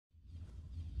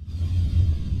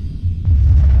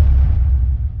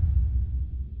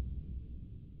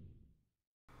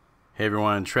Hey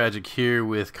everyone, Tragic here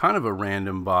with kind of a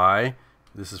random buy.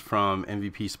 This is from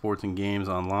MVP Sports and Games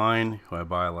Online, who I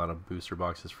buy a lot of booster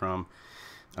boxes from.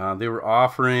 They were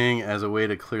offering, as a way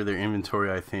to clear their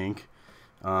inventory, I think,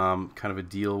 kind of a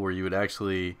deal where you would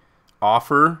actually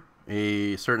offer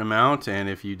a certain amount, and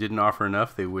if you didn't offer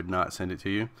enough, they would not send it to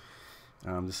you.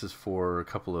 This is for a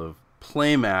couple of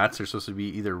play mats. They're supposed to be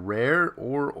either rare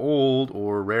or old,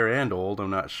 or rare and old,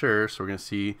 I'm not sure, so we're going to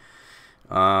see.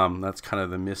 That's kind of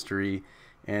the mystery.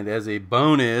 And as a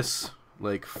bonus,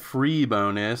 like free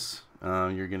bonus,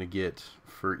 you're going to get,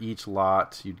 for each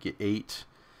lot, you'd get 8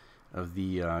 of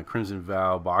the Crimson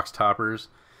Vow box toppers.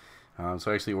 So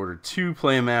I actually ordered 2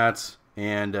 play mats,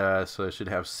 and so I should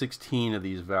have 16 of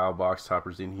these Vow box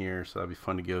toppers in here, so that'll be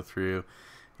fun to go through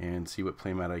and see what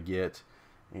play mat I get.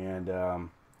 And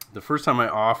the first time I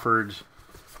offered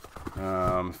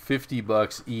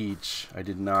 $50 each, they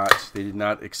did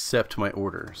not accept my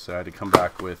order, so I had to come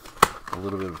back with a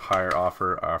little bit of higher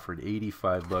offer. I offered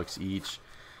 $85 each.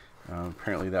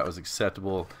 Apparently that was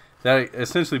acceptable. That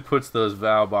essentially puts those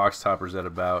Vow box toppers at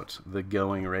about the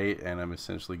going rate, and I'm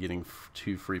essentially getting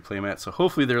 2 free playmats. So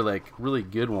hopefully they're like really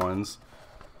good ones,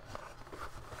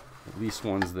 at least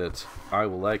ones that I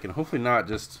will like, and hopefully not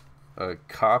just a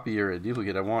copy or a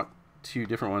duplicate. I want 2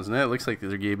 different ones, and that looks like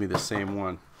they gave me the same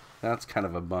one. That's kind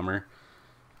of a bummer.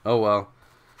 Oh well.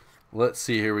 Let's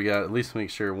see here. We got, at least make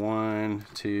sure, 1,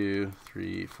 2,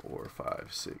 3, 4, 5,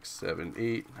 6, 7,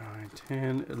 8, 9,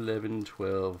 10, 11,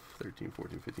 12, 13,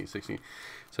 14, 15, 16.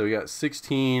 So we got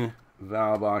 16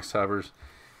 Vow box toppers,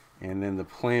 and then the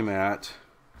playmat,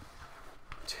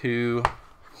 2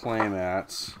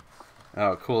 playmats.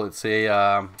 Oh, cool. It's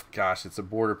a, gosh, it's a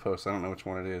border post. I don't know which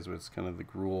one it is, but it's kind of the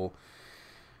Gruul.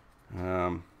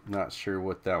 Not sure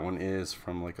what that one is,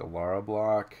 from like a Lara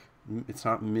block. It's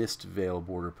not Mist Veil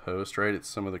border post, right? It's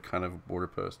some other kind of border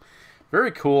post. Very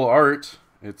cool art.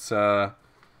 It's I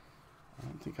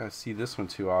don't think I see this one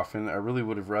too often. I really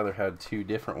would have rather had 2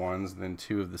 different ones than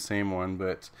 2 of the same one,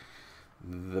 but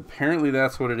apparently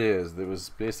that's what it is. It was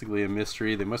basically a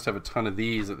mystery. They must have a ton of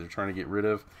these that they're trying to get rid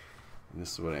of, and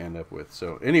this is what I end up with.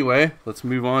 So anyway, let's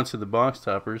move on to the box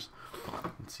toppers.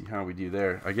 Let's see how we do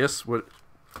there. I guess what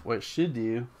I should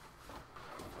do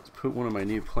is put one of my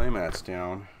new playmats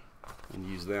down and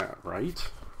use that, right?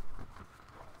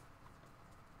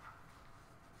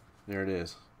 There it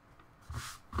is.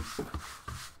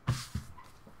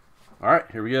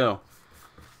 Alright, here we go.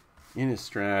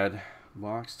 Innistrad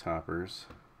box toppers.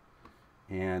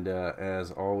 And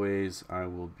as always, I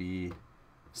will be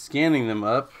scanning them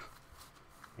up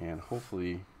and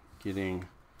hopefully getting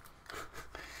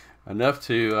enough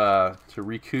to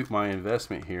recoup my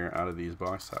investment here out of these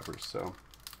box toppers. So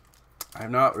I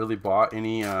have not really bought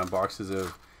any boxes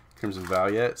of Crimson Vow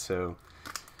yet, so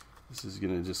this is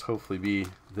going to just hopefully be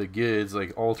the goods,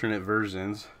 like alternate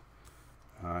versions.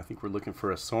 I think we're looking for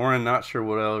a Sorin. Not sure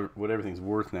what everything's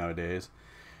worth nowadays.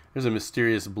 There's a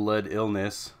Mysterious Blood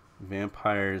Illness,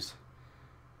 Vampire's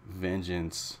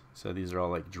Vengeance. So these are all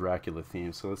like Dracula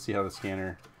themes. So let's see how the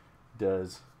scanner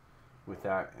does with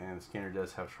that. And the scanner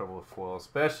does have trouble with foil,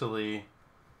 especially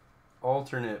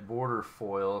alternate border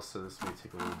foil, so this may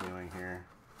take a little doing here.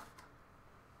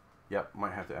 Yep,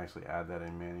 might have to actually add that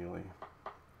in manually.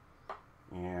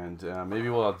 And maybe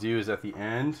what I'll do is at the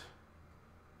end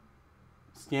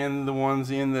scan the ones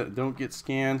in that don't get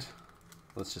scanned.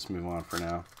 Let's just move on for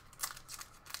now.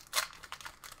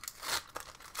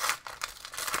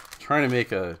 I'm trying to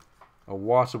make a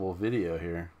watchable video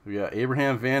here. We got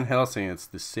Abraham Van Helsing. It's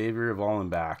the Savior of All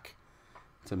and Back.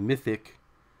 It's a mythic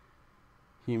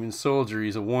human soldier.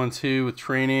 He's a 1/2 with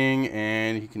training,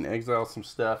 and he can exile some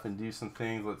stuff and do some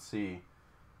things. Let's see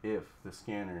if the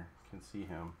scanner can see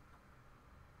him.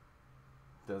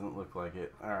 Doesn't look like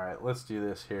it. Alright, let's do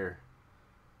this here.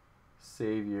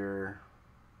 Savior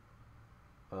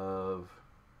of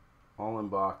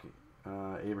Allenbach,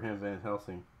 Abraham Van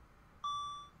Helsing.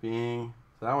 Bing.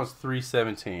 So that was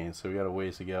 317, so we got a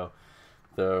ways to go.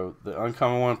 The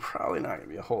uncommon one, probably not going to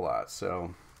be a whole lot,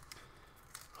 so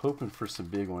hoping for some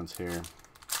big ones here.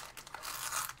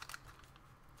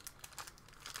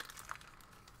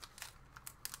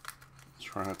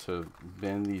 Try not to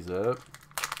bend these up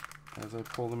as I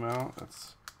pull them out.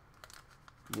 That's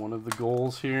one of the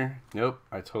goals here. Nope,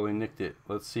 I totally nicked it.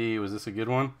 Let's see, was this a good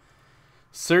one?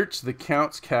 Search the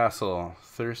Count's Castle.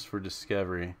 Thirst for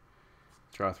Discovery.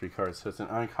 Draw 3 cards. So it's an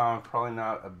uncommon, probably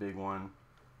not a big one.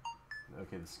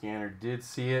 Okay, the scanner did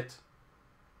see it.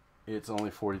 It's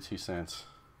only 42 cents.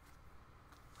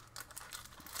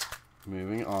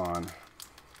 Moving on.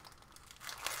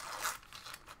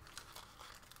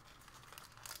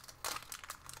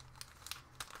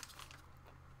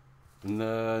 And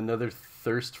another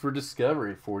Thirst for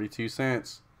Discovery, 42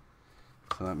 cents.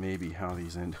 So that may be how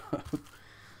these end up.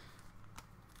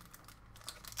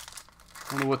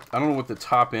 I don't know what the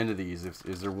top end of these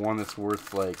is there one that's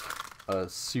worth like a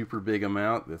super big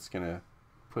amount that's gonna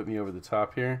put me over the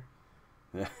top here?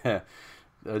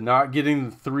 Not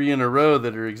getting 3 in a row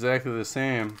that are exactly the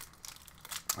same.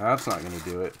 That's not gonna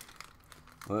do it.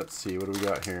 Let's see, what do we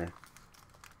got here?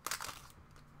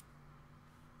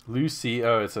 Lucy,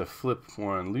 oh, it's a flip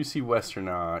one. Lucy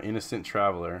Westernaw, Innocent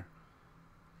Traveler.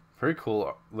 Very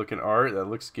cool looking art. That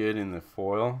looks good in the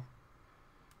foil.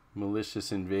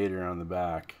 Malicious Invader on the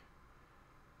back.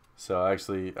 So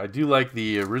actually, I do like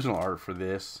the original art for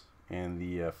this, and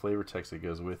the flavor text that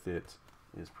goes with it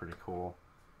is pretty cool.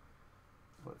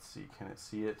 Let's see, can it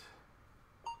see it?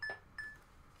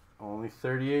 Only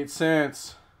 38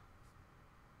 cents.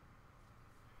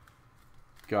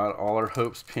 Got all our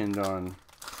hopes pinned on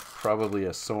probably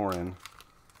a Sorin.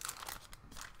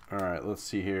 Alright, let's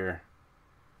see here.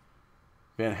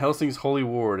 Van Helsing's Holy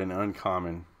Ward, an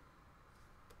uncommon.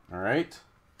 Alright.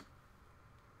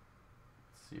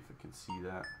 Let's see if I can see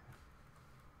that.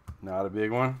 Not a big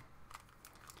one.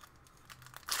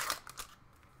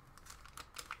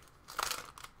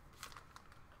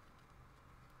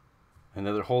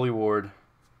 Another Holy Ward.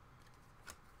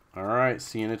 Alright,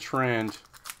 seeing a trend.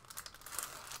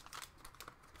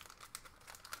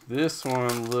 This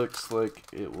one looks like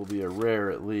it will be a rare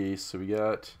at least. So we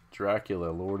got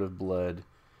Dracula, Lord of Blood.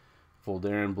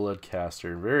 Voldaren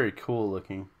Bloodcaster. Very cool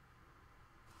looking.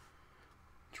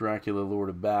 Dracula, Lord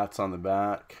of Bats on the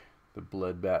back. The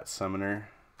Bloodbath Summoner.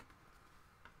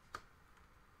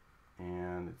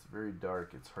 And it's very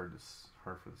dark. It's hard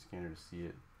for the scanner to see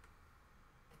it.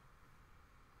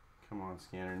 Come on,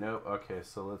 scanner. Nope. Okay,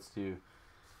 so let's do...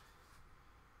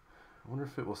 I wonder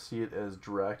if it will see it as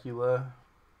Dracula.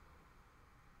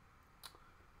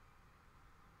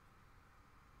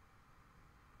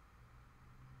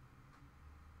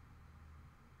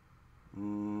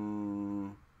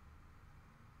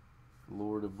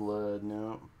 Lord of Blood,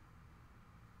 no.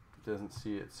 It doesn't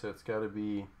see it, so it's got to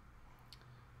be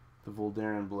the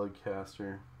Voldaren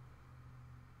Bloodcaster.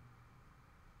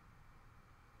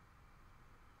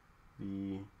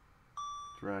 The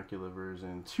Dracula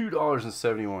version.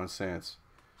 $2.71.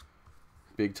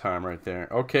 Big time right there.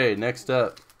 Okay, next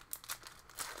up.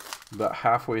 About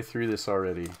halfway through this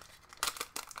already.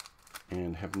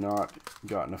 And have not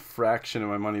gotten a fraction of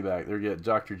my money back. There you get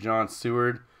Dr. John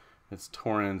Seward. It's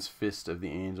Tauren's Fist of the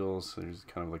Angels. So there's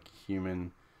kind of like a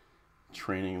human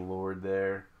training lord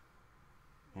there.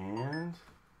 And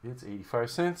it's 85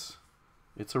 cents.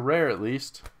 It's a rare at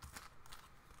least.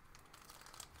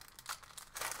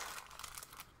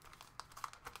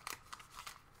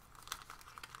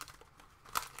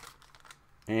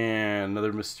 And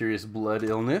another Mysterious Blood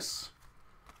Illness.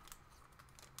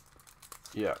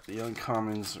 Yeah, the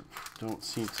uncommons don't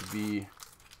seem to be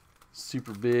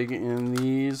super big in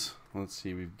these. Let's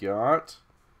see, we've got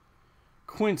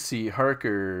Quincy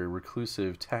Harker,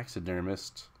 Reclusive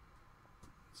Taxidermist.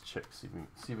 Let's check, see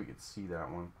if we can see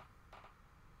that one.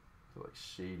 To like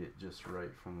shade it just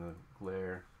right from the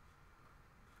glare.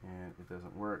 And it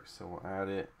doesn't work, so we'll add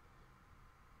it.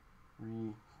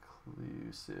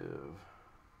 Reclusive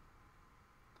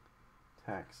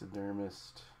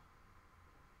Taxidermist.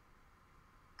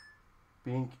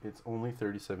 Bink, it's only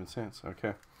 37 cents.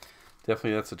 Okay.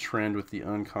 Definitely that's a trend with the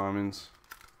uncommons.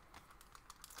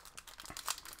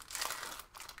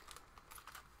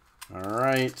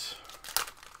 Alright.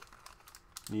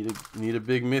 Need a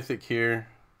big mythic here.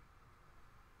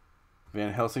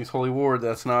 Van Helsing's Holy Ward,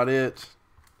 that's not it.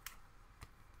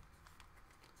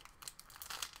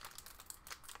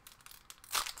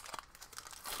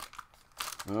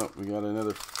 Oh, we got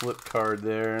another flip card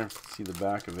there. See the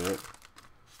back of it.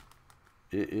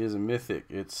 It is a mythic.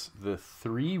 It's the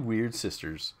Three Weird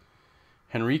Sisters.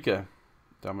 Henrika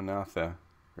Damanatha.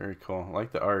 Very cool. I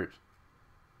like the art.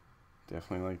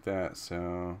 Definitely like that.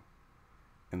 So,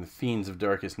 and the Fiends of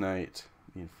Darkest Night.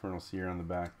 The Infernal Seer on the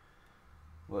back.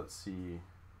 Let's see.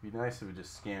 It'd be nice if we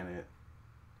just scan it.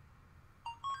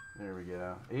 There we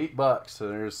go. $8. So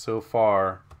there's so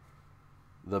far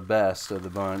the best of the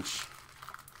bunch.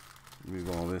 Move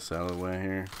all this out of the way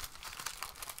here.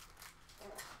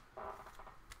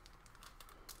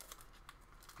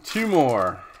 Two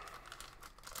more.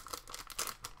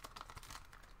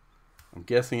 I'm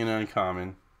guessing an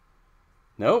uncommon.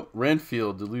 Nope.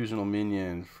 Renfield, Delusional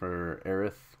Minion for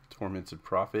Aerith, Tormented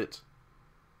Prophet.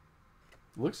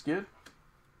 Looks good.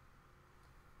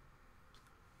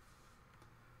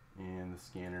 And the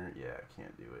scanner, yeah,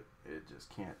 can't do it. It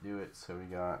just can't do it. So we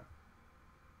got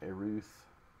Aerith,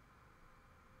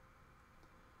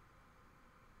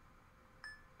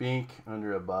 Bink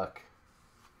under $1.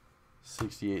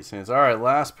 68 cents. All right,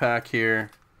 last pack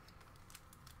here.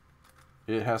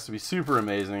 It has to be super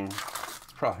amazing.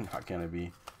 It's probably not going to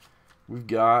be. We've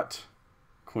got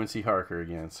Quincy Harker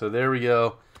again. So there we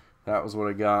go. That was what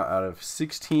I got out of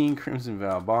 16 Crimson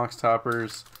Vow box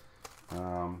toppers.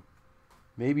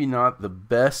 Maybe not the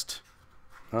best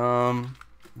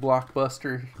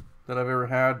blockbuster that I've ever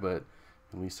had, but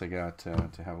at least I got to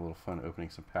have a little fun opening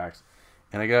some packs.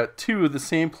 And I got 2 of the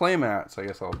same playmats. I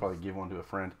guess I'll probably give one to a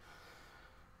friend.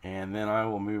 And then I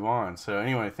will move on. So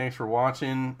anyway, thanks for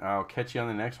watching. I'll catch you on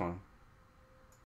the next one.